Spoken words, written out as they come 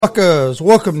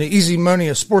Welcome to Easy Money,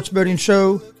 a sports betting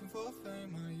show.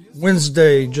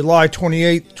 Wednesday, July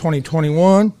 28th,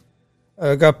 2021.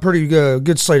 Got a pretty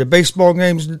good slate of baseball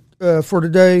games for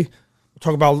today. We'll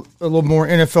talk about a little more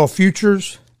NFL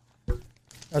futures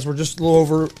as we're just a little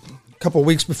over a couple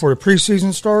weeks before the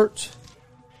preseason starts.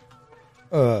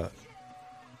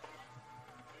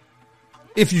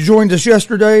 If you joined us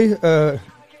yesterday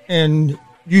and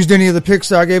used any of the picks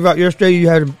that I gave out yesterday, you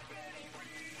had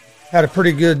a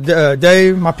pretty good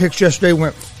day. My picks yesterday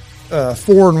went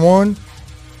 4-1.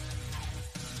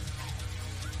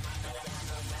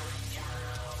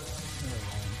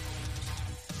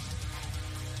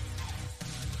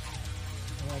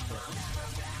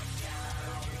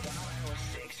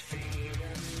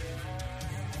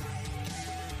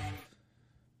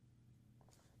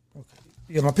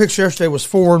 Yeah, my picks yesterday was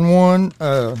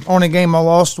 4-1. Only game I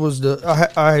lost was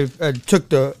I took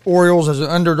the Orioles as an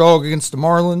underdog against the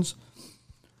Marlins.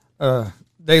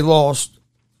 They lost.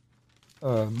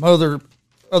 My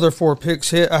other four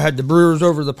picks hit. I had the Brewers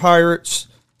over the Pirates,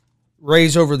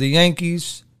 Rays over the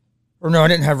Yankees. Or no, I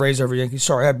didn't have Rays over the Yankees.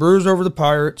 Sorry, I had Brewers over the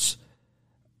Pirates.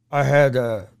 I had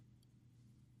the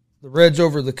Reds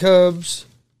over the Cubs,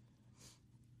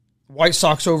 White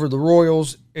Sox over the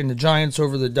Royals, and the Giants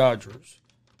over the Dodgers.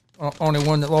 Only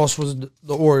one that lost was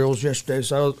the Orioles yesterday,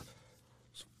 so I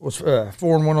was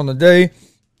 4-1 on the day.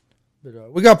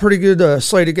 But we got pretty good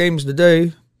slate of games today.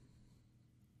 Reds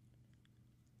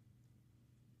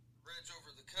over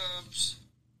the Cubs.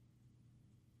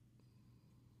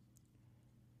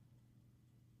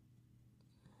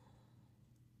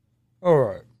 All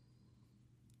right.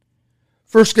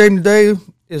 First game today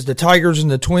is the Tigers and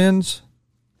the Twins.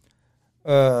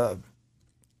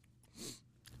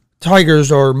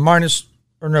 Tigers are Twins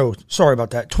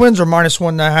are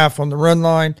 -1.5 on the run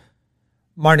line,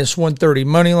 -130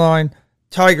 money line.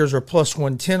 Tigers are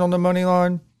 +110 on the money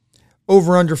line.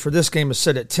 Over under for this game is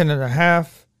set at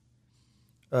 10.5.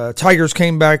 Tigers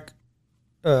came back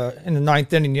in the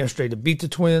ninth inning yesterday to beat the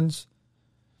Twins.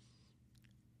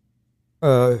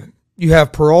 You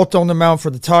have Peralta on the mound for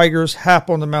the Tigers,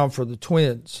 Happ on the mound for the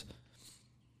Twins.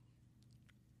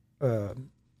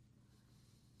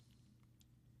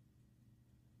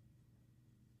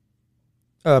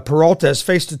 Peralta has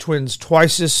faced the Twins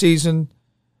twice this season.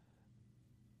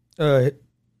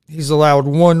 He's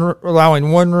allowing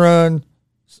one run,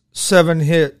 7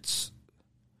 hits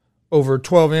over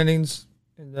 12 innings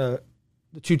in the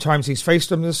 2 times he's faced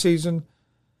them this season.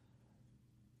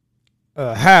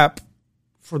 Happ,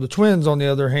 for the Twins, on the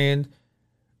other hand,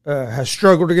 has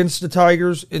struggled against the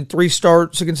Tigers. In 3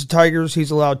 starts against the Tigers,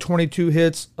 he's allowed 22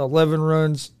 hits, 11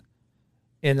 runs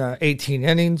in 18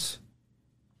 innings.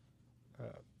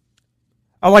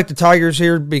 I like the Tigers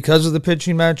here because of the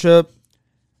pitching matchup.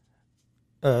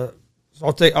 So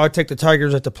I'll take the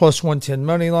Tigers at the +110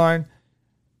 money line.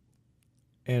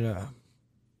 And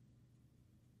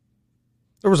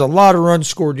there was a lot of runs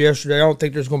scored yesterday. I don't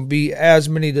think there's going to be as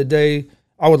many today.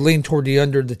 I would lean toward the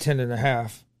under the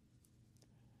 10.5.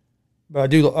 But I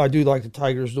do like the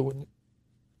Tigers to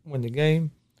win the game.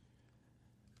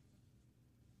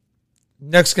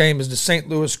 Next game is the St.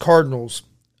 Louis Cardinals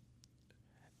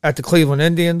at the Cleveland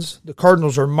Indians. The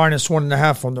Cardinals are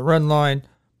 -1.5 on the run line,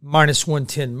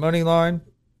 -110 money line.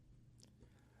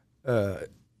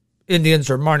 Indians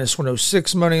are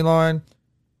 -106 money line.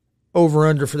 Over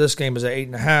under for this game is at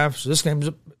 8.5. So this game is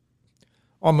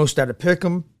almost at a pick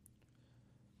 'em.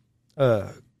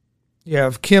 You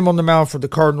have Kim on the mound for the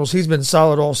Cardinals. He's been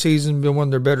solid all season, been one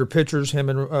of their better pitchers, him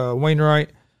and Wainwright.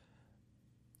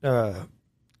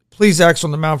 Plezak's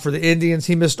on the mound for the Indians.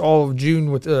 He missed all of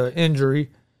June with injury.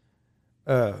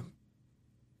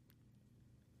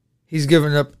 He's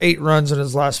given up 8 runs in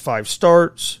his last 5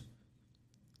 starts.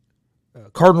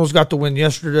 Cardinals got the win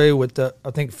yesterday with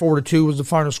I think 4-2 was the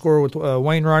final score with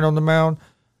Wainwright on the mound.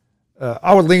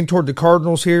 I would lean toward the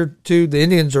Cardinals here too. The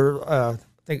Indians are I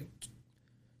think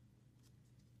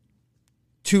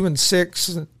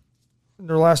 2-6 in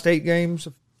their last 8 games.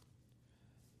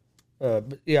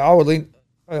 But yeah, I would lean.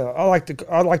 I like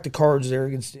the Cards there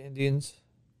against the Indians.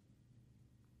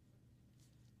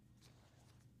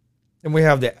 And we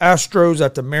have the Astros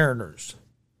at the Mariners.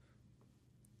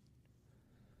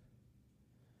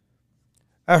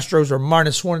 Astros are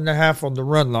 -1.5 on the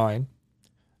run line.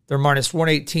 They're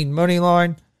 -118 money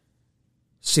line.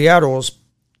 Seattle's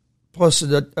plus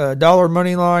a dollar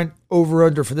money line. Over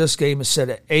under for this game is set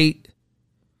at 8.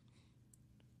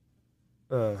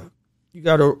 You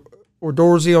got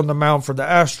Ordorzy on the mound for the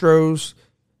Astros.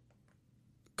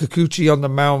 Kikuchi on the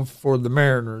mound for the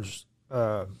Mariners.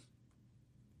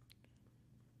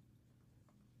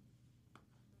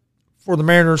 For the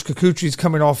Mariners, Kikuchi's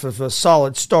coming off of a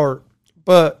solid start,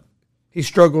 but he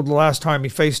struggled the last time he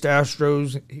faced the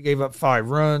Astros. He gave up 5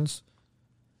 runs.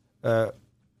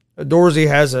 Dorsey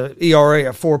has an ERA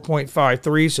at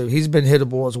 4.53, so he's been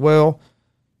hittable as well.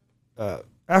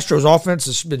 Astros offense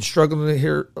has been struggling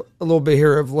here a little bit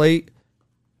here of late.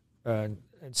 And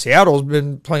Seattle's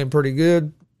been playing pretty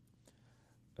good.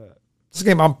 This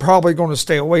game I'm probably going to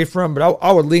stay away from, but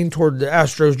I would lean toward the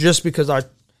Astros just because I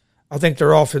think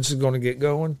their offense is going to get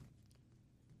going.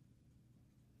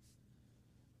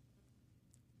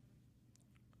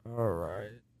 All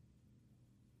right.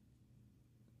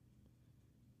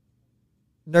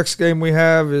 Next game we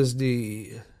have is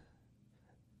the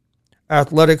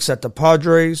Athletics at the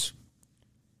Padres.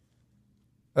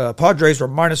 Padres are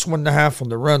 -1.5 on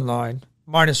the run line,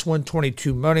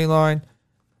 -122 money line.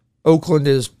 Oakland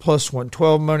is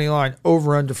 +112 money line.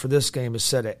 Over-under for this game is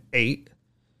set at 8.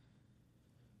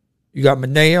 You got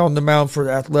Manaea on the mound for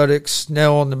the Athletics,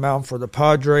 Snell on the mound for the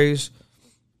Padres.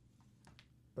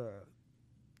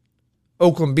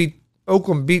 Oakland beat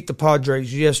the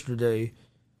Padres yesterday.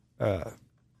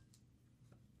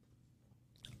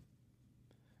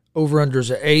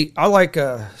 Over-under's at 8. I like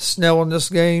Snell in this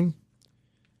game.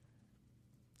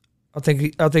 I think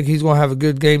he's going to have a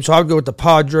good game. So I'll go with the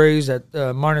Padres at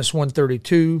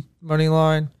 -132 money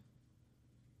line.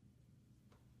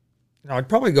 Now I'm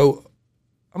going to go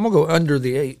under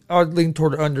the 8. I'd lean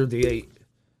toward under the 8.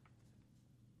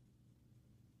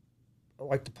 I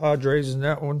like the Padres in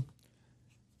that one.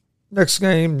 Next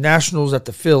game, Nationals at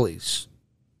the Phillies.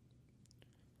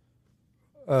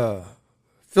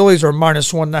 Phillies are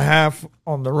 -1.5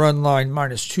 on the run line,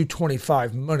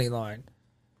 -225 money line.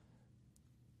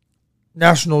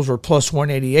 Nationals are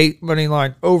 +188 money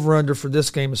line. Over-under for this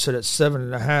game is set at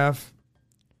 7.5.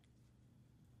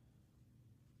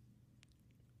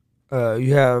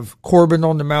 You have Corbin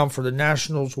on the mound for the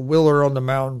Nationals, Wheeler on the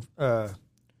mound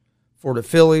for the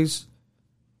Phillies.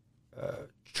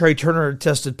 Trey Turner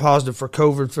tested positive for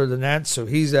COVID for the Nats, so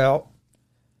he's out.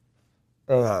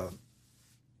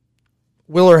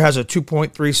 Wheeler has a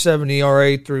 2.37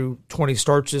 ERA through 20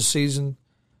 starts this season.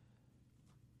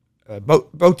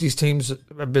 Both these teams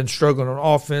have been struggling on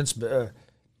offense, but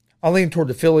I lean toward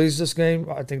the Phillies this game.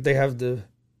 I think they have the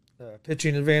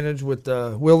pitching advantage with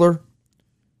Wheeler.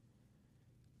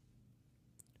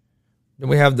 Then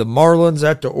we have the Marlins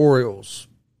at the Orioles.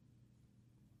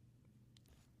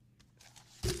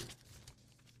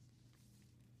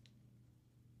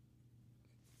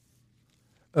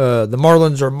 The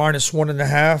Marlins are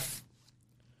 -1.5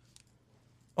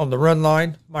 on the run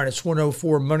line,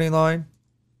 -104 money line.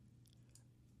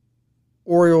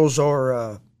 Orioles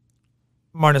are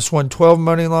 -112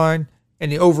 money line,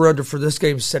 and the over-under for this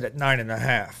game is set at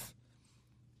 9.5.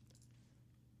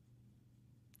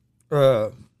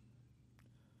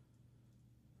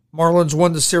 Marlins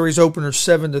won the series opener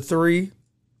 7-3.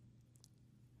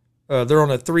 They're on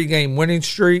a 3-game winning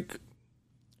streak.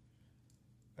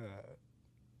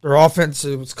 Their offense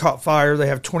was caught fire. They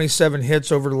have 27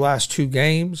 hits over the last 2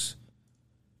 games.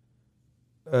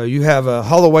 You have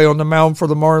Holloway on the mound for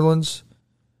the Marlins.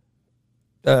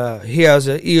 He has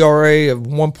an ERA of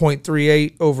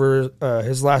 1.38 over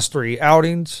his last 3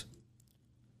 outings.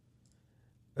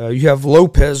 You have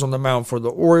Lopez on the mound for the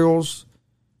Orioles.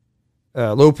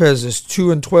 Lopez is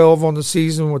 2-12 on the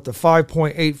season with the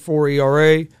 5.84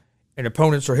 ERA, and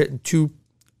opponents are hitting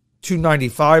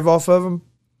 295 off of him.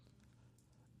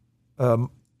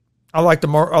 I like the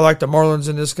Marlins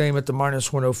in this game at the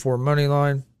 -104 money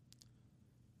line.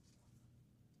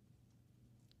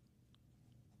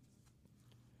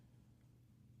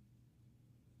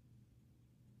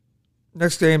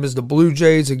 Next game is the Blue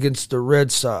Jays against the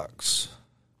Red Sox.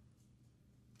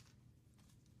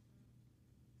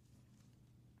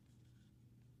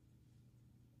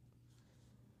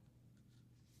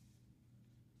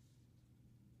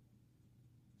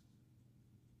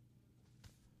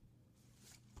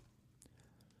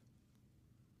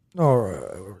 All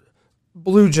right.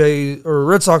 Blue Jays or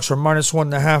Red Sox are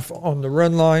 -1.5 on the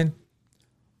run line,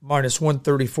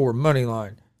 -134 money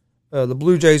line. The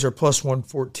Blue Jays are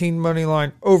 +114 money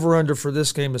line. Over-under for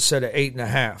this game is set at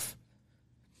 8.5.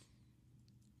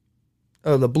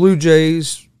 The Blue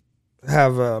Jays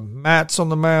have Matz on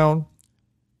the mound.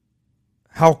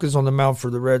 Houck is on the mound for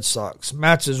the Red Sox.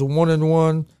 Matz is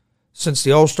 1-1 since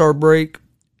the All-Star break,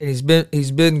 and he's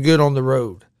been good on the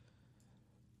road.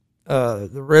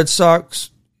 The Red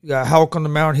Sox got Houck on the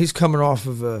mound. He's coming off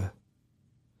of a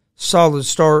solid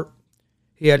start.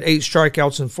 He had 8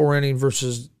 strikeouts in 4 innings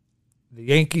versus the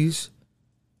Yankees.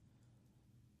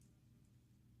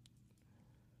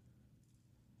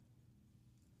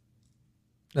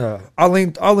 I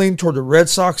lean toward the Red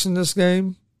Sox in this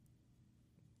game,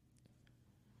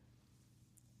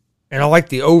 and I like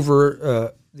the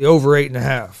over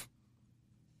 8.5.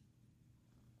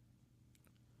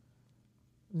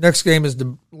 Next game is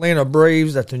the Atlanta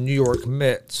Braves at the New York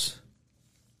Mets.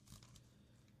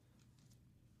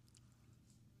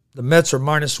 The Mets are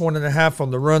minus 1.5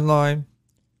 on the run line,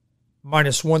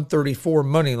 minus 134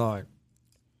 money line.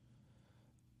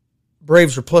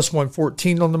 Braves are plus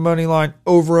 114 on the money line.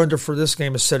 Over-under for this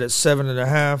game is set at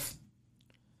 7.5.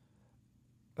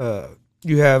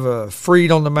 You have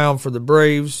Fried on the mound for the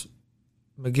Braves,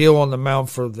 McGill on the mound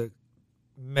for the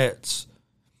Mets.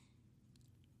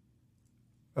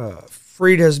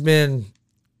 Fried has been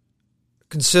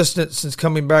consistent since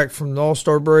coming back from the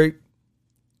All-Star break,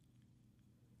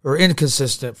 or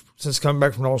inconsistent since coming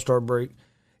back from the All-Star break.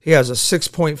 He has a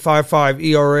 6.55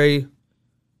 ERA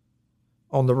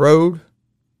on the road.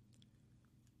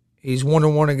 He's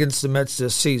 1-1 against the Mets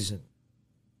this season.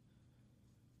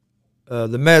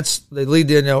 The Mets, they lead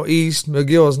the NL East.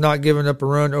 McGill has not given up a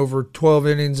run over 12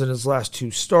 innings in his last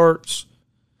 2 starts.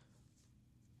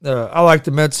 I like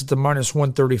the Mets at the minus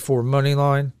 134 money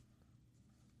line.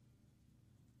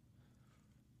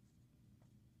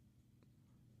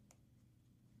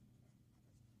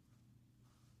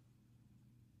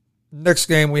 Next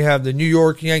game, we have the New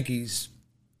York Yankees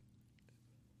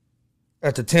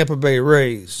at the Tampa Bay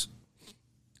Rays.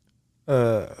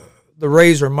 The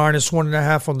Rays are minus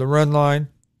 1.5 on the run line,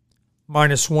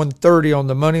 minus 130 on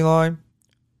the money line.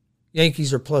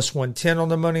 Yankees are plus 110 on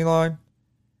the money line.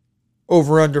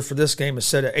 Over-under for this game is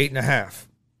set at 8.5.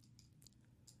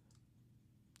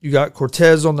 You got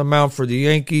Cortez on the mound for the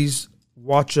Yankees,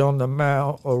 Waka on the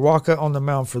mound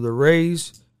for the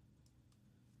Rays.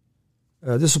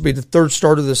 This will be the 3rd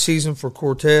start of the season for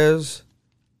Cortez.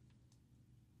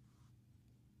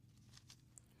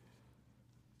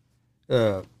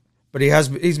 But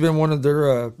he's been one of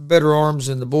their better arms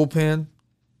in the bullpen.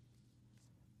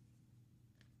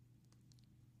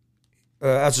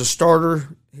 As a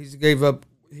starter, he gave up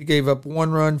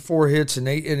 1 run, 4 hits, in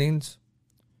 8 innings.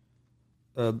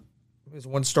 His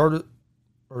last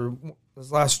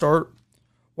start.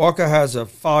 Waka has a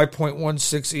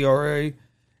 5.16 ERA,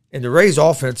 and the Rays'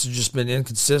 offense has just been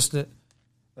inconsistent.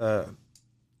 I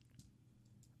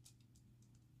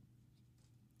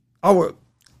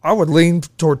would lean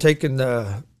toward taking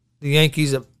the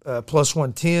Yankees at plus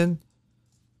 110.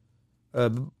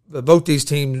 Both these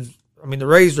teams, I mean, the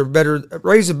Rays are better.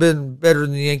 Rays have been better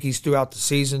than the Yankees throughout the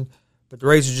season, but the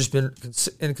Rays have just been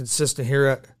inconsistent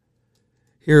here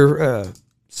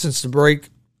since the break.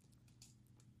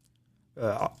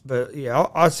 But yeah,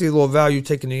 I see a little value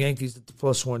taking the Yankees at the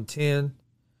plus 110.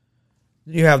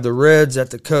 Then you have the Reds at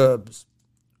the Cubs.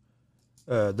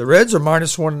 The Reds are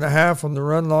minus 1.5 on the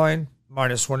run line,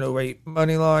 minus 108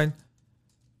 money line.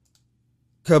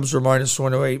 Cubs are minus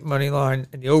 108 money line,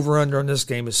 and the over-under on this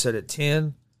game is set at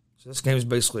 10. So this game is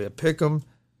basically a pick 'em.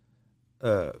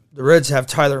 The Reds have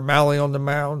Tyler Mahle on the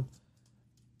mound.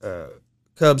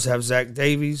 Cubs have Zach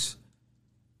Davies.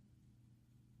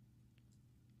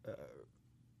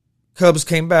 Cubs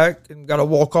came back and got a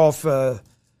walk-off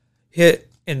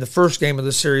hit in the first game of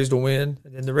the series to win.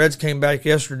 And then the Reds came back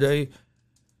yesterday,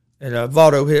 and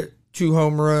Votto hit 2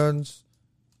 home runs.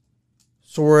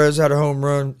 Suarez had a home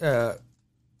run.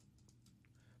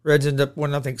 Reds ended up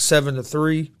winning, I think,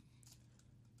 7-3.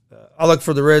 I look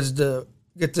for the Reds to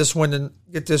get this win,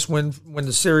 win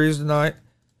the series tonight.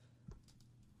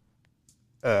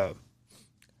 I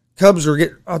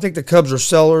think the Cubs are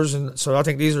sellers, and so I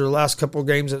think these are the last couple of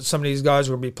games that some of these guys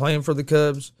are going to be playing for the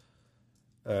Cubs.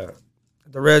 The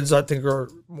Reds, I think, are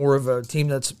more of a team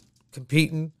that's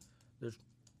competing. They're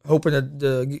hoping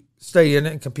to stay in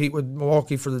it and compete with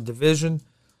Milwaukee for the division.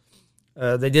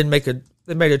 They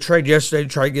made a trade yesterday to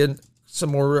try to get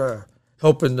some more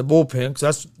help in the bullpen, because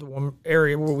that's the one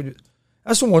area where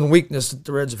that's the one weakness that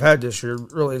the Reds have had this year.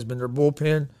 Really, has been their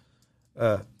bullpen.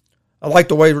 I like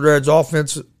the way the Reds'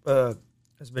 offense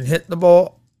has been hitting the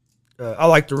ball. I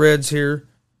like the Reds here,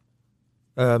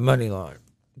 money line,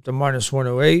 the minus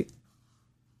 108.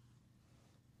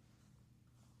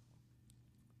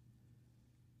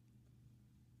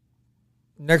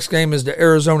 Next game is the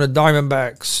Arizona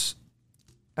Diamondbacks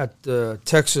at the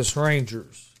Texas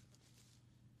Rangers.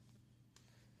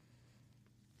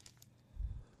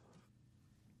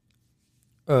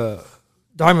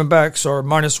 Diamondbacks are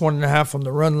minus 1.5 on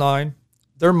the run line.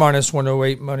 They're minus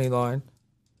 108 money line.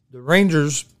 The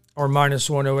Rangers are minus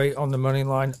 108 on the money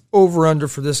line. Over-under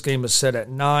for this game is set at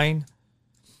 9.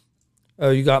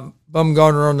 You got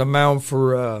Bumgarner on the mound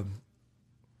for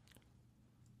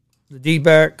the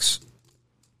D-backs.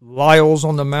 Lyles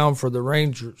on the mound for the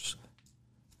Rangers.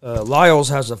 Lyles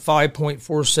has a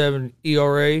 5.47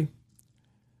 ERA,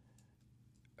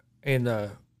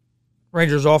 and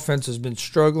Rangers offense has been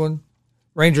struggling.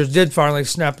 Rangers did finally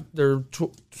snap their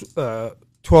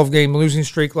 12-game losing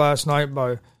streak last night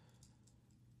by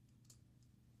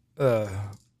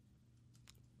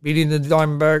beating the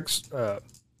Diamondbacks.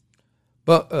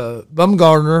 But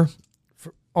Bumgarner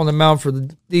on the mound for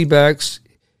the D-backs,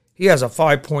 he has a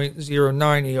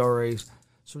 5.09 ERA.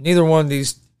 So neither one of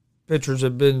these pitchers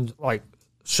have been like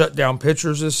shut-down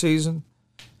pitchers this season.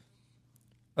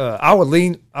 I would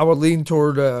lean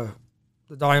toward the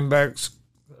Diamondbacks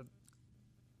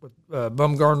with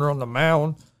Bumgarner on the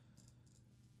mound.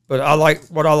 But I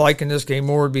like in this game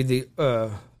more would be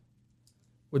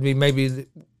maybe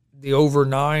the over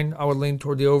 9. I would lean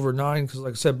toward the over 9 because,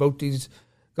 like I said, both these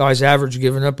guys average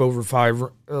giving up a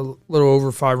little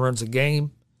over 5 runs a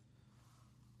game.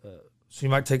 So you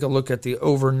might take a look at the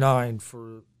over 9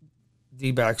 for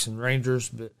D-backs and Rangers.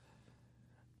 But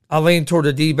I lean toward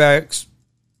the D-backs,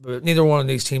 but neither one of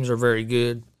these teams are very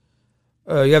good.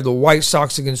 You have the White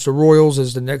Sox against the Royals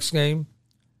as the next game.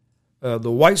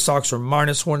 The White Sox are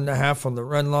minus 1.5 on the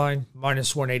run line,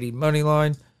 minus 180 money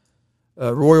line.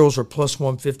 Royals are plus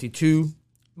 152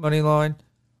 money line.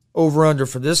 Over-under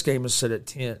for this game is set at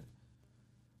 10.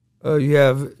 You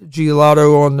have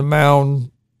Giolito on the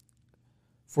mound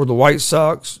for the White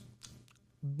Sox.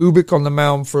 Bubic on the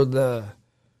mound for the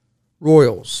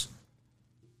Royals.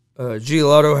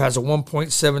 Giolito has a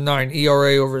 1.79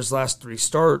 ERA over his last 3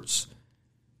 starts.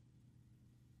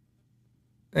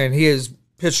 And he has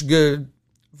pitched good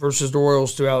versus the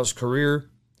Royals throughout his career.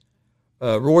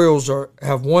 Royals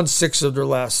have won 6 of their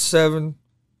last 7.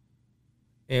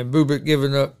 And Bubic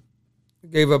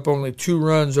gave up only 2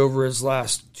 runs over his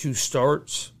last 2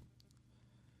 starts.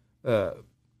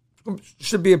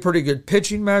 Should be a pretty good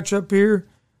pitching matchup here.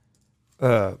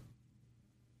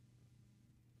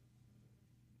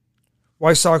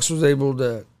 White Sox was able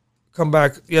to come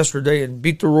back yesterday and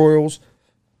beat the Royals.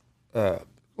 Like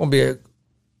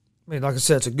I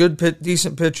said, it's a good,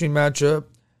 decent pitching matchup.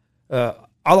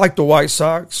 I like the White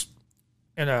Sox,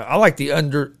 and I like the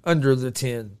under the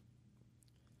 10.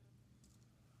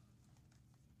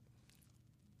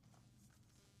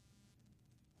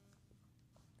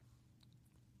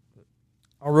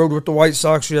 I rode with the White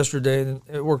Sox yesterday, and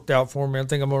it worked out for me. I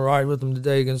think I'm going to ride with them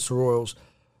today against the Royals.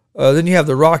 Then you have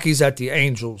the Rockies at the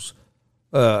Angels.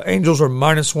 Angels are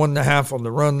minus 1.5 on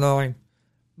the run line,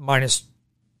 minus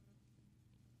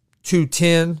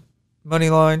 210 money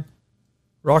line.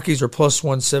 Rockies are plus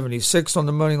 176 on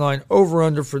the money line.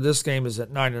 Over-under for this game is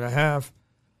at 9.5.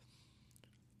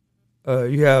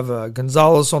 You have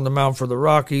Gonzalez on the mound for the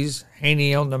Rockies,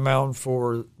 Haney on the mound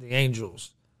for the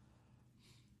Angels.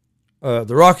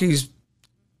 The Rockies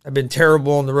have been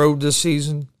terrible on the road this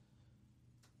season.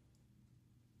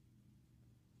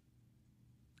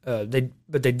 But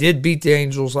they did beat the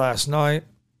Angels last night.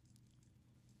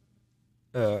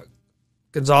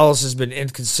 Gonzalez has been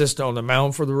inconsistent on the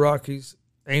mound for the Rockies.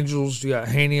 Angels, you got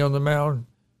Haney on the mound.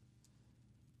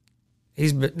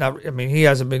 He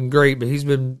hasn't been great, but he's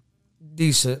been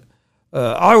decent.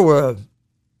 I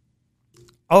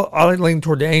lean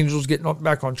toward the Angels getting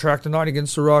back on track tonight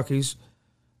against the Rockies.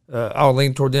 I'll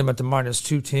lean toward them at the minus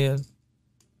 210.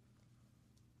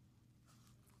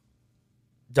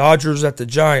 Dodgers at the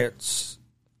Giants.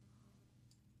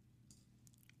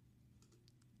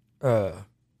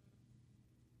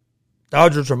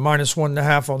 Dodgers are minus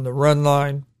 1.5 on the run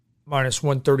line, minus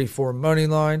 134 money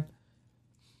line.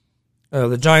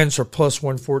 The Giants are plus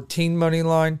 114 money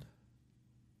line.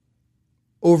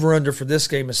 Over-under for this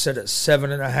game is set at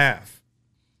 7.5.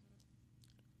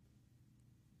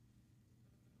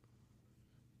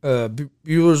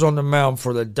 Buehler's on the mound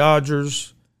for the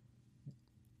Dodgers.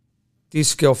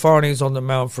 DeSclafani's on the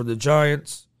mound for the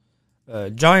Giants.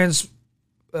 Giants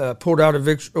pulled out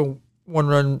a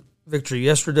one-run victory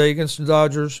yesterday against the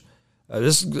Dodgers.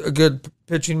 This is a good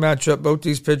pitching matchup. Both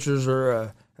these pitchers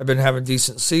have been having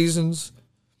decent seasons.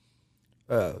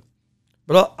 But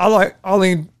I like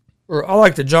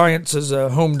the Giants as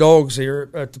home dogs here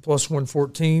at the plus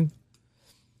 114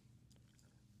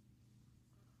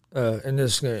 in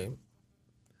this game.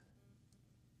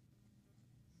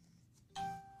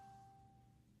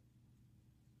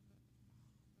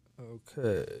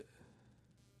 Okay.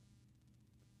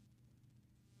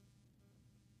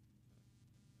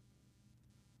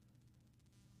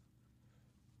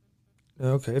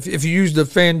 Okay. If you use the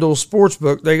FanDuel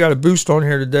Sportsbook, they got a boost on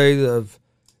here today. The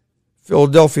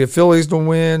Philadelphia Phillies to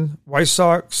win, White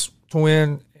Sox to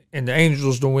win, and the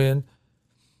Angels to win.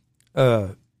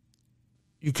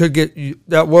 you could get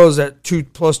that was at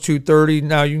plus 230.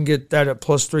 Now you can get that at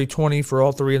plus 320 for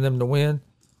all three of them to win.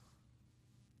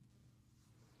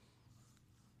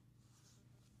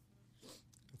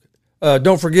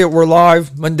 Don't forget, we're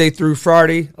live Monday through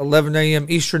Friday, 11 a.m.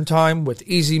 Eastern Time with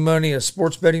Easy Money, a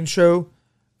sports betting show.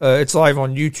 It's live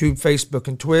on YouTube, Facebook,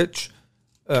 and Twitch.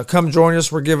 Come join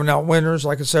us. We're giving out winners.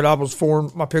 Like I said,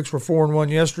 my picks were 4-1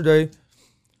 yesterday.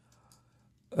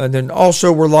 And then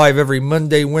also we're live every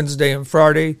Monday, Wednesday, and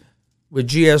Friday with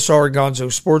GSR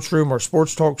Gonzo Sports Room, our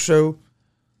sports talk show.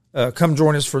 Come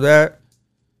join us for that.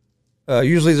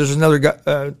 Usually there's another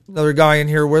guy in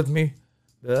here with me.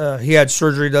 He had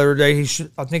surgery the other day.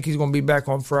 I think he's going to be back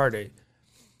on Friday.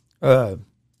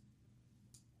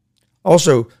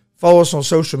 Also, follow us on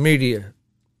social media.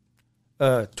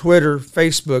 Twitter,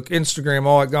 Facebook, Instagram,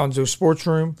 all at Gonzo Sports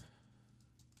Room.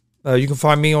 You can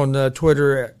find me on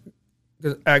Twitter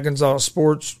at Gonzalez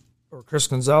Sports or Chris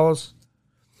Gonzalez.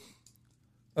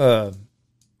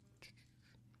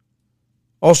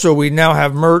 Also, we now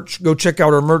have merch. Go check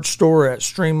out our merch store at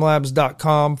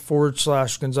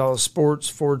streamlabs.com/Gonzalez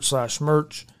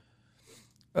Sports/merch.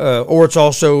 Or it's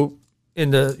also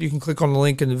you can click on the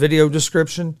link in the video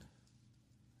description.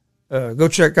 Go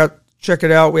check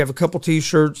it out. We have a couple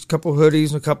t-shirts, a couple hoodies,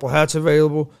 and a couple hats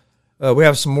available. We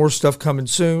have some more stuff coming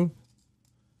soon.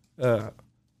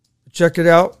 Check it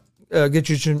out. Get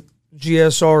you some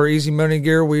GSR or Easy Money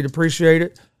gear. We'd appreciate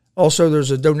it. Also,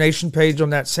 there's a donation page on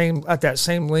that same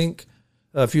link.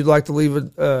 If you'd like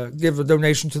to give a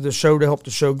donation to the show to help the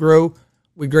show grow,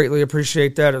 we greatly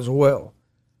appreciate that as well.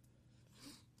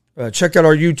 Check out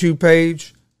our YouTube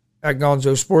page at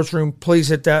Gonzo Sports Room. Please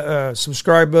hit that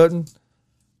subscribe button.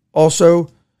 Also,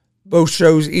 both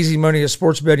shows, Easy Money, a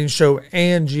sports betting show,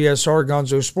 and GSR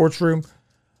Gonzo Sports Room,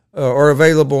 are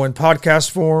available in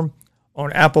podcast form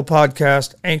on Apple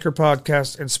Podcast, Anchor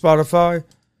Podcast, and Spotify.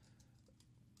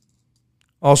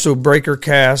 Also, Breaker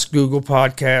Cast, Google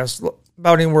Podcast,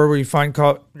 about anywhere where you find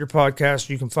your podcast,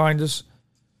 you can find us.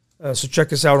 So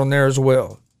check us out on there as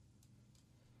well.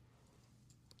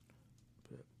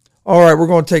 All right, we're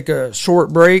going to take a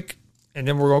short break, and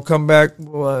then we're going to come back.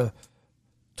 We'll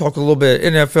talk a little bit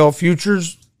NFL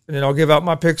futures, and then I'll give out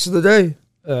my picks of the day.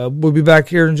 We'll be back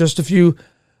here in just a few.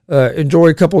 Enjoy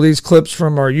a couple of these clips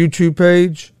from our YouTube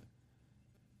page.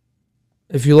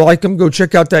 If you like them, go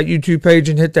check out that YouTube page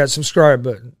and hit that subscribe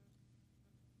button.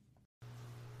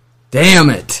 Damn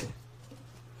it.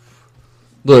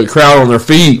 Look, crowd on their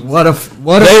feet. What a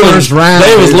first round.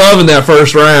 They was loving that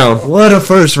first round. What a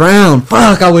first round.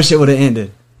 Fuck, I wish it would have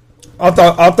ended. I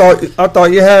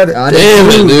thought you had it. Damn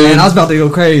it, dude. Man, I was about to go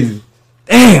crazy.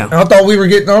 Damn. I thought we were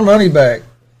getting our money back.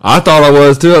 I thought I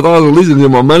was too. I thought I was at least going to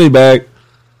get my money back.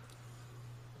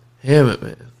 Damn it,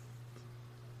 man.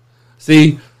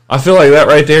 See, I feel like that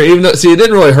right there, even though, it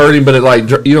didn't really hurt him, but it like,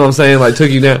 you know what I'm saying, like took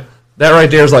him down. That right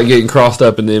there is like getting crossed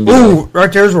up in the NBA. Ooh,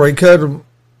 right there's where he cut him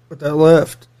with that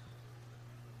left.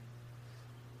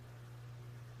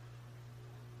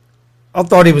 I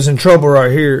thought he was in trouble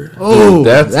right here. Oh,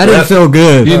 that didn't feel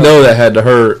good. You know that had to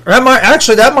hurt. That might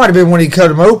have been when he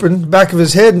cut him open. The back of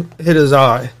his head hit his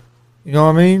eye. You know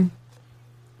what I mean?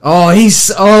 Oh,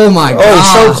 my God.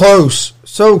 Oh, so close.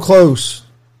 So close.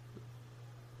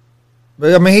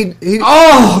 But I mean, he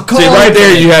right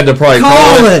there you had to probably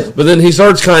call it. But then he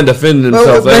starts kind of defending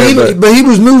himself but he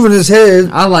was moving his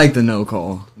head. I like the no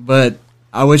call, but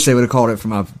I wish they would have called it for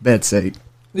my bet's sake.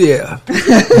 Yeah.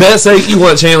 Bet's sake, you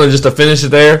want Chandler just to finish it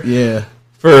there? Yeah.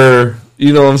 For,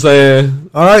 you know what I'm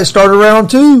saying? All right, start round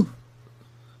 2.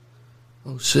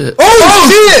 Oh, shit.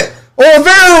 Oh shit!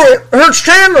 Oliveira hurts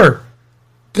Chandler.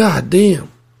 God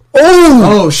damn.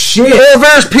 Oh shit!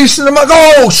 Oliveira's piecing him up.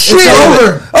 Oh shit! It's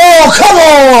over. Oh, come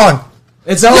on!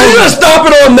 It's over. You just stop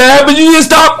it on that, but you just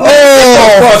stop.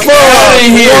 Oh, fuck out of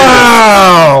here!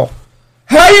 Wow!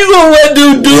 How you gonna let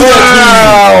dude do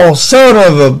that? Wow, son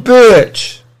of a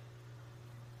bitch!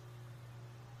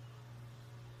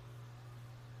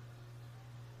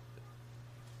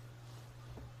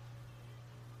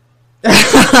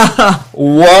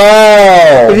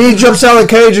 Wow! And he jumps out of the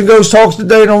cage and goes talks to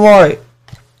Dana White.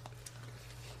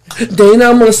 Dana,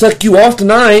 I'm gonna suck you off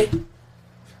tonight.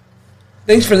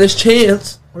 Thanks for this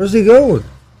chance. Where's he going?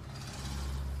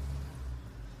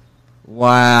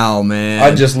 Wow, man!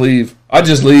 I'd just leave.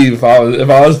 If I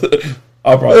was.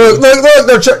 I'll probably look!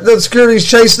 The security's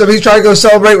chasing him. He's trying to go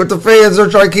celebrate with the fans. They're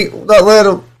trying to not let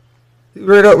him. He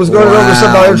ran up, was going over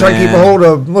somebody. They're trying to keep a hold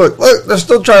of him. Look! They're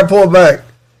still trying to pull him back.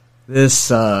 This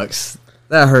sucks.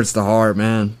 That hurts the heart,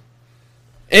 man.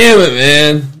 Damn it,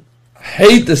 man. I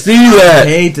hate to see that. I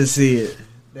hate to see it.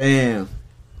 Damn.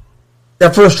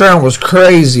 That first round was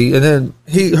crazy, and then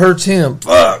he hurts him.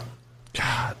 Fuck.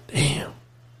 God damn.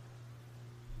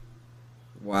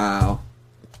 Wow.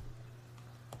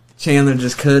 Chandler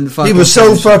just couldn't fucking. He was so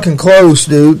finish it. fucking close,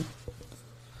 dude.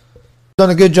 Done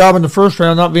a good job in the first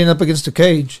round, not being up against the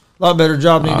cage. A lot better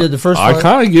job than he did the first I fight.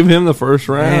 kind of give him the first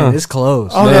round. Man, it's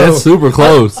close. Oh, Man, no. it's super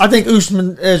close. I think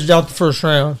Usman edged out the first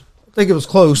round. I think it was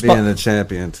close. Being the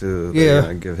champion too, Yeah.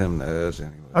 yeah, give him the edge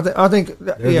anyway. I think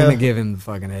They're yeah, gonna give him the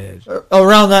fucking edge.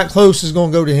 around that close is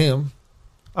going to go to him.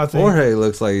 I think. Jorge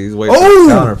looks like he's waiting Oh!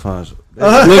 for a counter punch. Look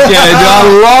at it, dude. I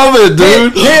love it,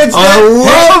 dude. Hands I down,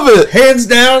 love it. Hands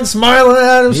down, smiling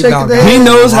at him, He shaking knocked the him. He head.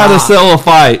 knows how to sell a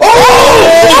fight.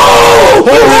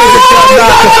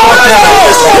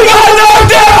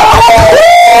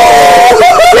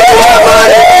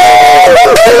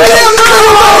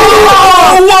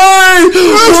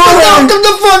 Knocked him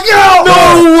the fuck out! No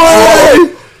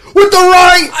way! With the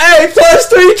right! Hey, plus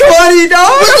 320,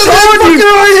 dog. With the fucking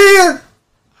right hand!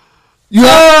 You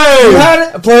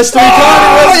had it? Plus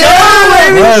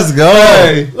 320. Let's go.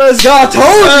 Let's go. I told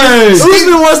you.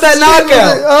 Usman wants that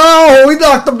knockout. Oh, we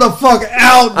knocked him the fuck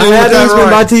out, dude. I had with that Usman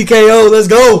by right. TKO. Let's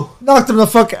go. Knocked him the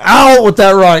fuck out with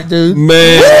that right, dude.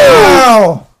 Man.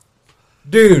 Wow.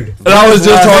 Dude. And I was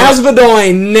just talking. Masvidal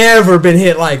ain't never been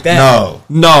hit like that. No.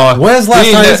 No. When's the last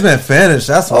He time ain't he's been finished?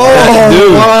 That's what. Oh,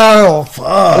 Dude. wow.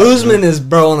 Usman is,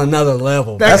 bro, on another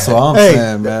level. That's what I'm Hey,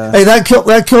 saying, man. Hey, that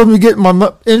killed me getting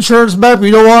my insurance back. But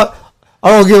you know what?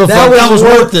 I don't give a fuck. That was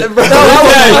worth it. Bro, Look at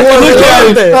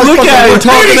him. Look at him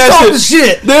talking that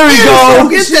shit. There we go.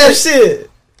 Get that shit.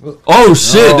 Oh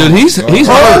shit, dude. He's hurt.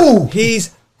 Oh,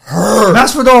 He's hurt.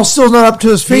 Masvidal's still not up to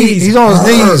his feet. He's on his hurt.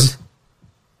 knees.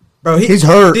 Bro, He's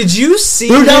hurt. Did you see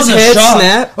Dude, that his was a head shot.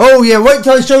 snap? Oh yeah, wait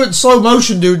until he showed it in slow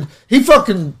motion, dude. He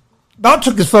fucking about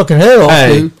took his fucking head off,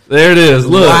 Hey, dude. there it is.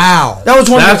 Look. Wow. That was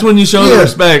one. That's when you show the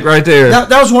respect right there.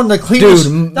 That was one of the cleanest.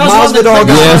 Dude, that was one of the Masvidal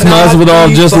cleanest- Yes, got Masvidal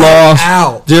knocked just the fuck lost.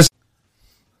 out. Just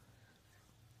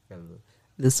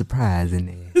The surprise in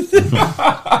there. this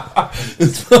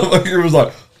motherfucker was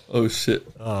like, oh shit.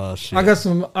 Oh shit! I got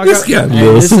some. This guy Hey,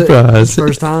 no this is surprise. the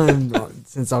first time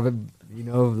since I've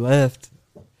left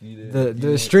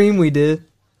the stream we did.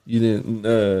 You didn't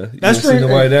you That's didn't see pretty-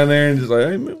 nobody down there and just like,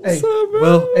 hey man, what's Hey, up, bro?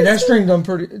 Well, Hey, that stream done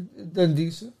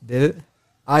decent. did it?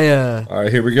 I All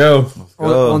right, here we go.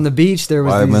 on the beach there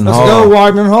was Weidman these Let's Hall. go,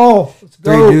 Weidman Hall. Let's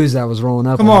three go. dudes that was rolling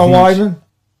up. Come on, the beach. Weidman.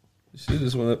 She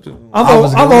just went up to him.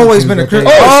 was I've going always to, been a but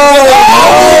Christian. they- Oh!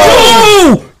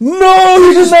 No,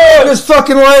 he just His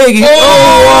fucking leg.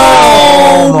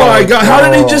 Oh my god! How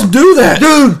did he just do that?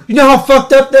 Dude, you know how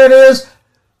fucked up that is?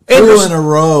 Two in Anderson, a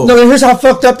row. no, here's how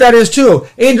fucked up that is too.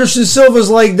 Anderson Silva's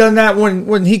leg done that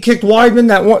when he kicked Weidman.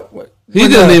 That one. He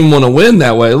didn't even want to win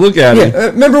that way. Look at Yeah,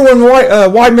 him. remember when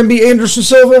Weidman beat Anderson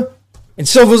Silva, and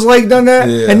Silva's leg done that,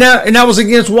 Yeah. and that was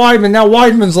against Weidman. Now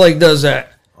Weidman's leg does that.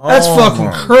 That's Oh fucking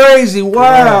my crazy!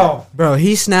 Wow. Bro,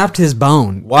 he snapped his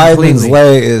bone. Weidman's completely.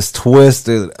 leg is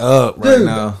twisted up right Dude.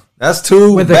 now. That's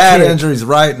two With a bad kick. injuries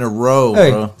right in a row, Hey,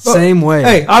 bro. Same way.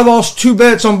 Hey, I lost 2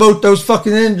 bets on both those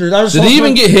fucking injuries. I just Did lost he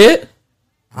even my- get hit?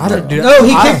 I don't. Dude, No,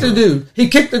 he I- kicked the dude. He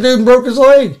kicked the dude and broke his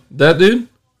leg. That dude?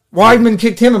 Weidman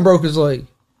kicked him and broke his leg.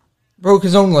 Broke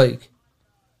his own leg.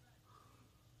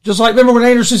 Just like, remember when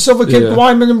Anderson Silva kicked Yeah.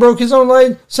 Weidman and broke his own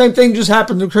leg? Same thing just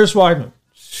happened to Chris Weidman.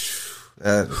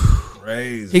 That's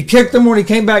crazy. He kicked him when he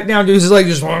came back down, dude. His leg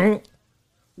just went.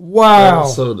 Wow.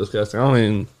 That's so disgusting. I don't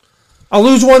even. I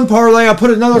lose one parlay, I put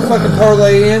another fucking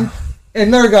parlay in, and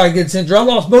another guy gets injured. I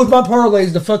lost both my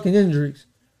parlays to fucking injuries.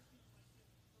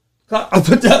 I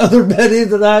put that other bet in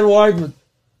that I had Weidman.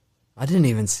 I didn't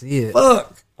even see it.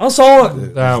 Fuck. I saw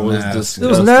it. That was nasty. disgusting. It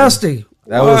was nasty.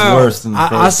 That Wow. was worse than the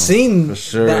first I one, seen for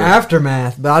sure. the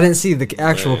aftermath, but I didn't see the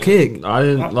actual kick. I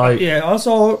didn't like. Yeah, I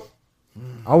saw it.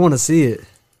 I want to see it.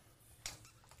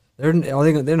 They're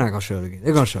they're not gonna show it again.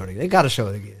 They're gonna show it again. They gotta show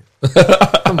it again.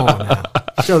 Come on now,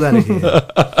 show that again.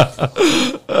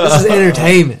 This is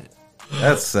entertainment.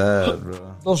 That's sad,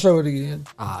 bro. They'll show it again.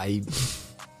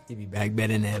 He be back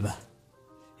better than ever.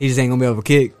 He just ain't gonna be able to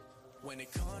kick.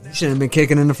 He shouldn't have been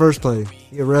kicking in the first place.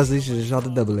 He arrested. He should have shot the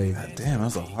double A. Damn,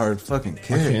 that's a hard fucking I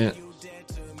kick. can't.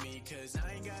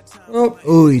 Oh,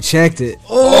 Ooh, he checked it.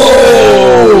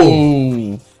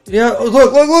 Oh! yeah.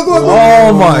 Look.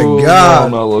 Oh my god.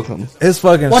 I'm not looking. His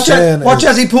fucking Watch chin. that. Watch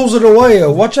as he pulls it away.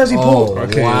 Watch as he pulls. Oh,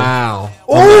 Okay. wow.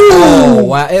 Oh,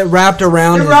 Wow. It wrapped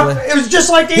around his leg. it was just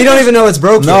like He don't even know it's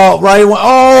broken. No, right.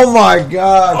 Oh my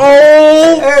god.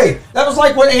 Oh, hey, that was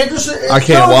like when Anderson. I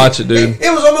can't watch it, dude.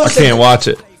 It was I almost. can't watch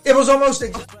it. It was almost.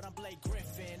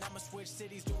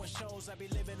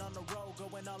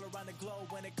 going all around the globe.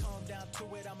 When it come down to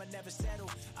it, I'ma never settle.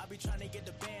 I be trying to get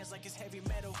the bands like it's heavy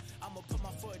metal. I'ma put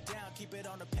my foot down, keep it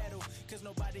on the pedal. Cause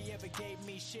nobody ever gave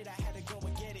me shit, I had to go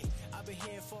and get it. I've been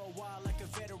here for a while like a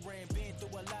veteran. Been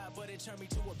through a lot, but it turned me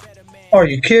to a better man. Are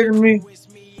you kidding me? It's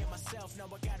me and myself, now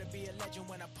I gotta be a legend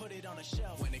when I put it on a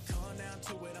shelf. When it come down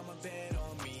to it, I'ma bet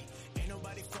on me. Ain't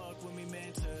nobody fuck with me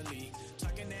mentally.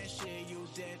 Talking that shit, you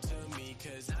dead to me.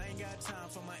 Cause I ain't got time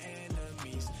for my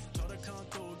enemies. Told her come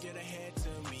through, get ahead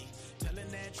to me. Telling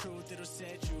that truth, it'll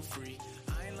set you free.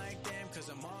 I ain't like them, cause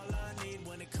I'm all I need.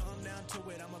 When it come down to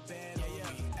it, I'ma bet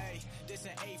on me. Hey, this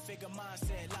an 8-figure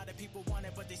mindset. A lot of people want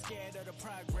it, but they scared of the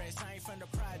progress. I ain't from the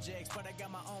projects, but I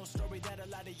got my own story that a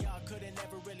lot of y'all couldn't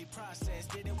ever really process.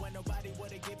 Didn't when nobody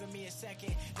would've given me a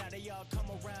second. Now they all come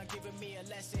around giving me a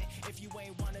lesson. If you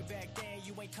ain't want it back then,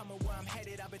 you ain't coming where I'm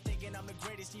headed. I've been thinking I'm the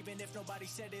greatest, even if nobody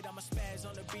said it. I'm a spaz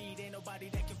on the beat, ain't nobody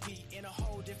that compete in a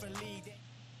whole different league.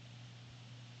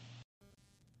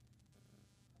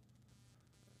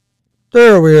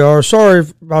 There we are. Sorry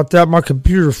about that. My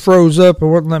computer froze up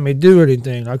and wouldn't let me do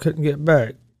anything. I couldn't get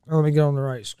back. Let me get on the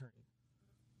right screen.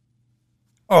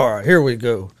 All right, here we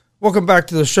go. Welcome back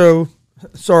to the show.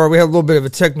 Sorry, we had a little bit of a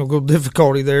technical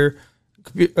difficulty there.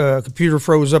 Computer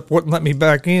froze up, wouldn't let me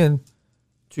back in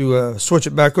to switch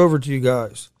it back over to you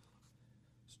guys.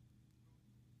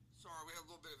 Sorry, we had a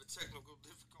little bit of a technical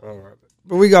difficulty. All right,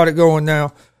 but we got it going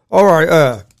now. All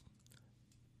right,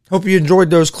 hope you enjoyed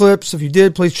those clips. If you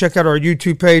did, please check out our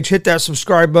YouTube page. Hit that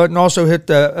subscribe button. Also hit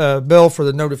the bell for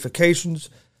the notifications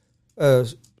so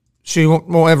you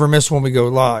won't ever miss when we go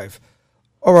live.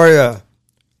 All right.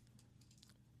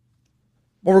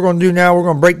 What we're going to do now, we're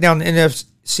going to break down the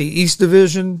NFC East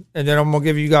division, and then I'm going to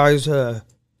give you guys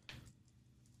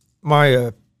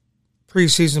my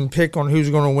preseason pick on who's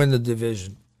going to win the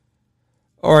division.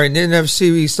 All right, in the NFC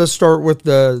East, let's start with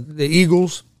the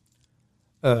Eagles.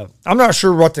 I'm not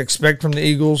sure what to expect from the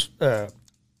Eagles.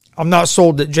 I'm not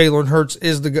sold that Jalen Hurts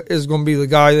is going to be the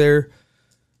guy there.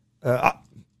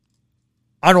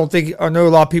 I don't think. I know a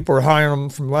lot of people are high on him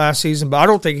from last season, but I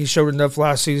don't think he showed enough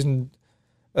last season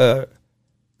that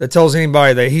tells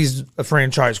anybody that he's a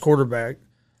franchise quarterback.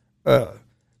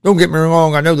 Don't get me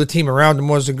wrong. I know the team around him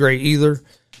wasn't great either,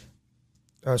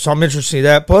 so I'm interested in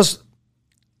that. Plus,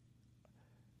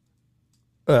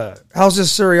 how's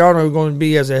this Sirianni going to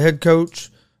be as a head coach?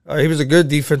 He was a good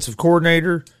defensive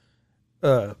coordinator.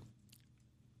 And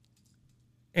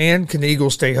can the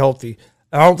Eagles stay healthy?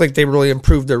 I don't think they really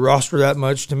improved their roster that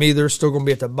much. To me, they're still going to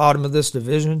be at the bottom of this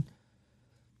division.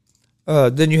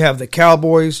 Then you have the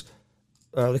Cowboys.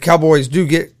 The Cowboys do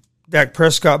get Dak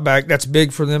Prescott back. That's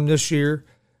big for them this year.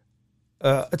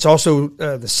 It's also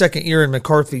the second year in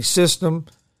McCarthy's system.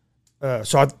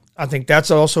 So I think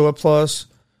that's also a plus.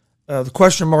 The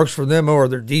question marks for them are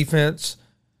their defense.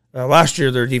 Last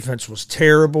year, their defense was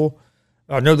terrible.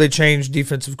 I know they changed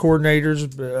defensive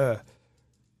coordinators, but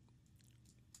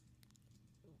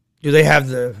do they have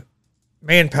the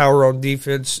manpower on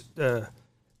defense to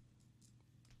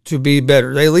be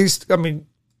better? They at least, I mean,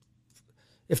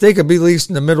 if they could be at least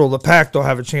in the middle of the pack, they'll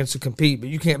have a chance to compete. But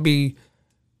you can't be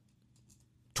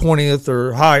 20th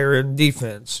or higher in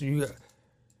defense. And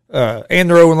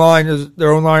their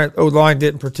O-line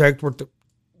didn't protect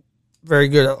very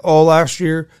good at all last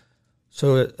year.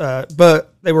 So,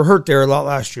 but they were hurt there a lot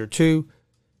last year too.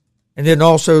 And then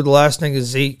also the last thing is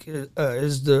Zeke.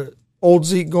 Is the old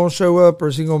Zeke going to show up, or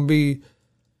is he going to be?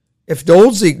 If the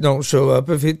old Zeke don't show up,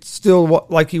 if it's still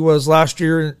like he was last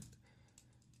year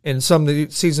and some of the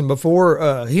season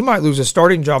before, he might lose a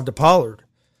starting job to Pollard.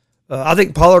 I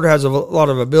think Pollard has a lot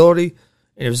of ability,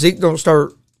 and if Zeke don't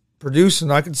start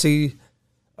producing, I can see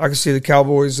the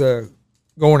Cowboys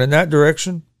going in that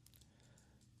direction.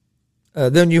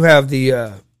 Then you have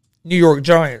the New York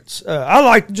Giants. I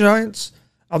like the Giants.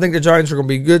 I think the Giants are going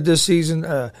to be good this season.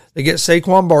 They get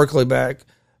Saquon Barkley back.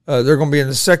 They're going to be in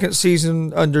the second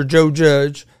season under Joe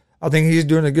Judge. I think he's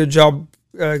doing a good job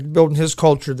building his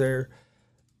culture there.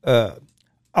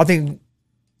 I think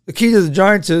the key to the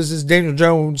Giants is Daniel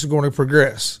Jones going to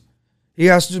progress. He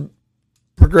has to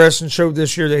progress and show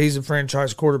this year that he's a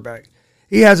franchise quarterback.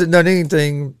 He hasn't done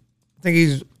anything. I think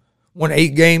he's won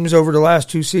 8 games over the last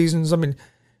 2 seasons. I mean,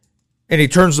 and he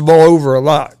turns the ball over a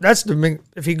lot. That's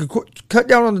if he could cut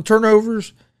down on the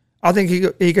turnovers, I think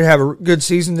he could have a good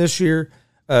season this year.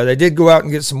 They did go out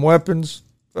and get some weapons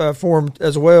for him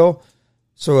as well.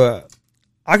 So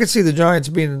I could see the Giants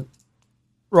being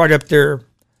right up there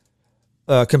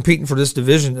competing for this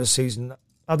division this season.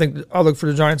 I think I look for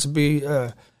the Giants to be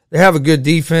they have a good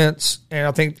defense, and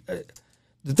I think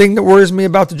the thing that worries me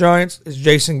about the Giants is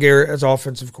Jason Garrett as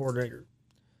offensive coordinator.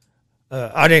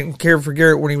 I didn't care for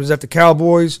Garrett when he was at the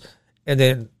Cowboys, and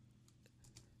then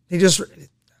he just,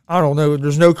 I don't know,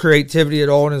 there's no creativity at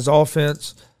all in his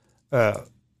offense. But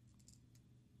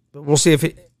we'll see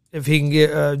if he can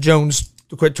get Jones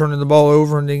to quit turning the ball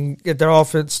over and then get their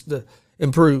offense to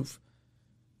improve.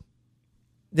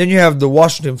 Then you have the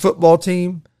Washington football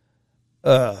team.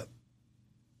 Everybody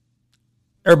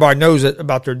knows it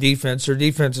about their defense. Their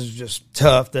defense is just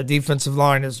tough. That defensive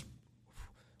line is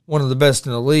one of the best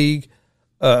in the league.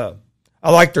 I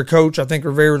like their coach. I think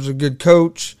Rivera's a good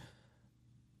coach.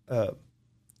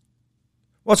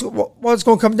 What's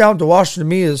going to come down to Washington to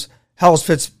me is how's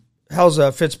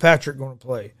Fitzpatrick going to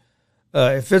play?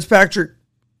 If Fitzpatrick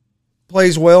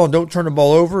plays well and don't turn the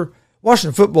ball over,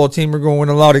 Washington football team are going to win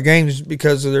a lot of games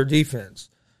because of their defense.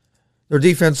 Their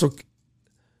defense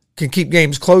can keep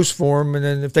games close for them, and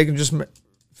then if they can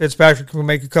Fitzpatrick can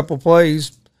make a couple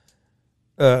plays,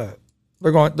 they're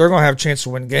going to have a chance to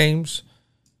win games.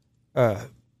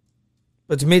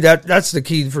 But to me, that's the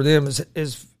key for them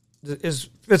is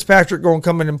Fitzpatrick going to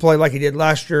come in and play like he did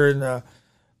last year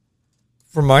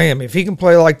for Miami. If he can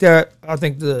play like that, I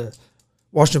think the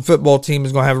Washington football team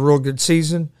is going to have a real good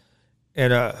season.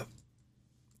 And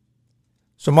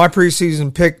so my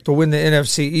preseason pick to win the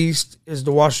NFC East is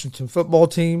the Washington football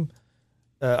team.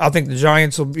 I think the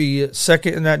Giants will be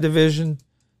second in that division,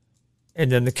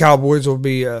 and then the Cowboys will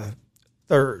be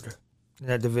third in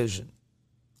that division.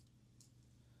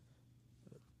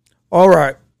 All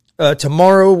right.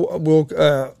 Tomorrow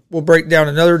we'll break down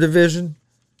another division,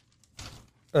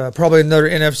 probably another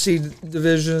NFC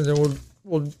division, and then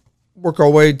we'll work our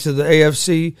way to the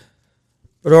AFC.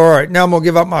 But all right, now I'm gonna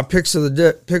give out my picks for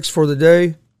the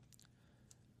day.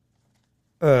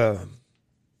 I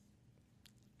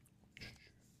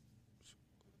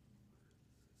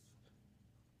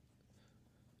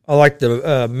like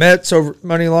the Mets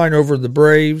money line over the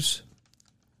Braves.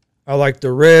 I like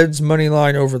the Reds money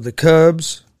line over the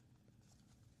Cubs.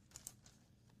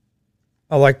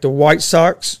 I like the White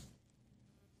Sox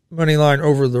money line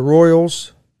over the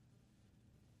Royals.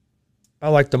 I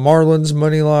like the Marlins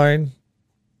money line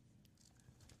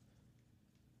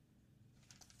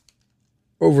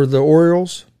over the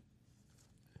Orioles.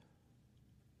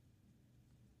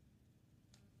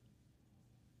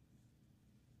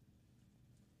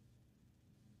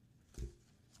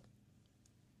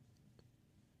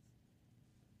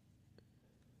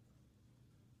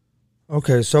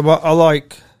 Okay, so I'm gonna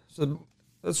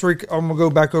go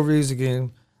back over these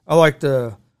again. I like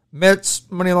the Mets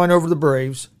money line over the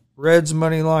Braves, Reds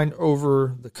money line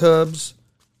over the Cubs,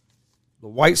 the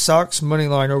White Sox money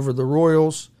line over the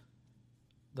Royals,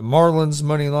 the Marlins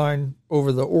money line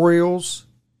over the Orioles,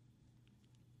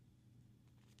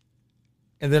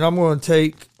 and then I'm going to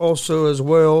take also as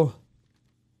well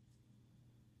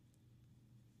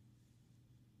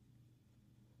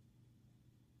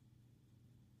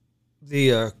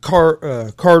the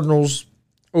Cardinals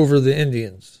over the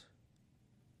Indians.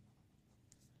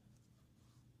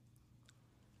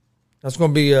 That's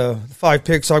going to be 5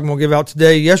 picks I'm going to give out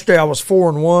today. Yesterday I was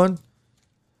 4-1,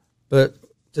 but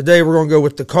today we're going to go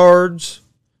with the Cards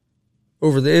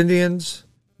over the Indians,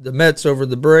 the Mets over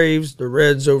the Braves, the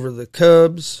Reds over the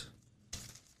Cubs,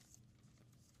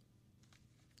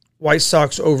 White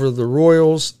Sox over the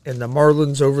Royals, and the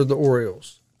Marlins over the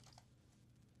Orioles.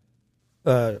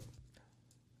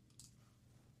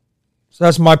 So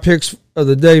that's my picks of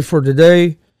the day for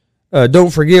today.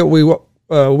 Don't forget, we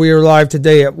are live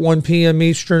today at 1 p.m.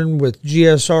 Eastern with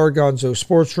GSR Gonzo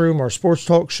Sports Room, our sports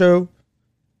talk show.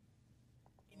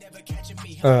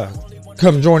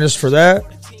 Come join us for that.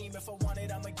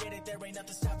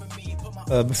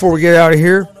 Before we get out of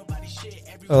here,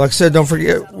 like I said, don't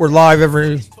forget, we're live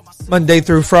every Monday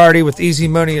through Friday with Easy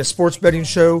Money, a sports betting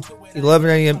show,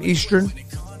 11 a.m. Eastern.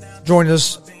 Join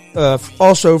us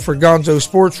also for Gonzo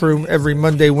Sports Room every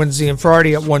Monday, Wednesday, and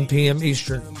Friday at 1 p.m.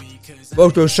 Eastern.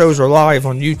 Both those shows are live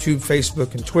on YouTube,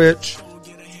 Facebook, and Twitch.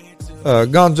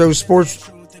 Gonzo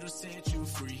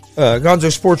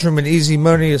Sports Room and Easy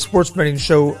Money, a sports betting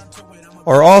show,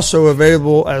 are also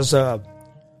available as a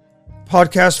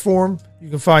podcast form. You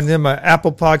can find them at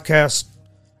Apple Podcasts,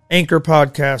 Anchor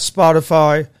Podcasts,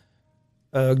 Spotify,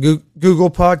 Google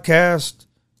Podcast,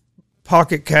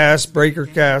 Pocket Cast, Breaker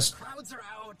Cast.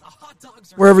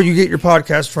 Wherever you get your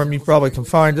podcast from, you probably can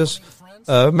find us.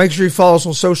 Make sure you follow us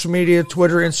on social media,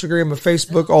 Twitter, Instagram, and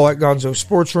Facebook, all at Gonzo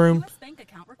Sports Room.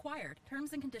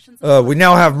 We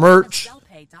now have merch.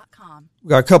 We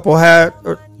got a couple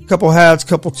hats,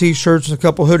 couple t-shirts, and a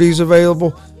couple hoodies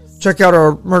available. Check out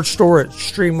our merch store at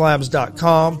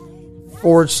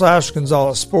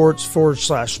streamlabs.com/Gonzalez Sports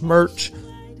 /merch.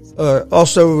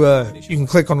 Also, you can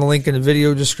click on the link in the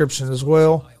video description as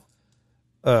well.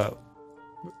 But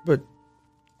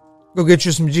go get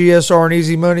you some GSR and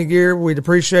Easy Money gear. We'd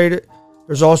appreciate it.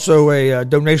 There's also a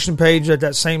donation page at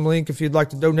that same link if you'd like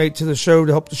to donate to the show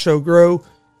to help the show grow.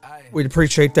 We'd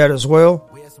appreciate that as well.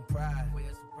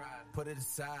 Put it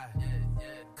aside.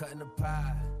 Cutting the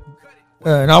pie.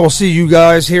 And I will see you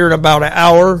guys here in about an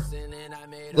hour,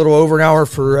 a little over an hour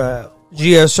for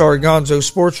GSR Gonzo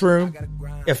Sports Room.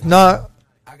 If not,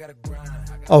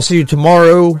 I'll see you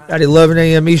tomorrow at 11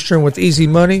 a.m. Eastern with Easy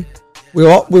Money. We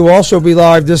will also be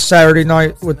live this Saturday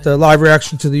night with the live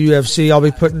reaction to the UFC. I'll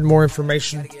be putting more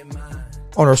information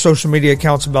on our social media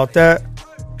accounts about that.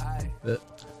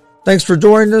 Thanks for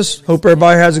joining us. Hope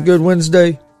everybody has a good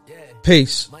Wednesday.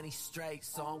 Peace. Money straight,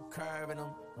 so I'm curving them.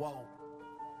 Whoa.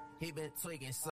 He been tweaking.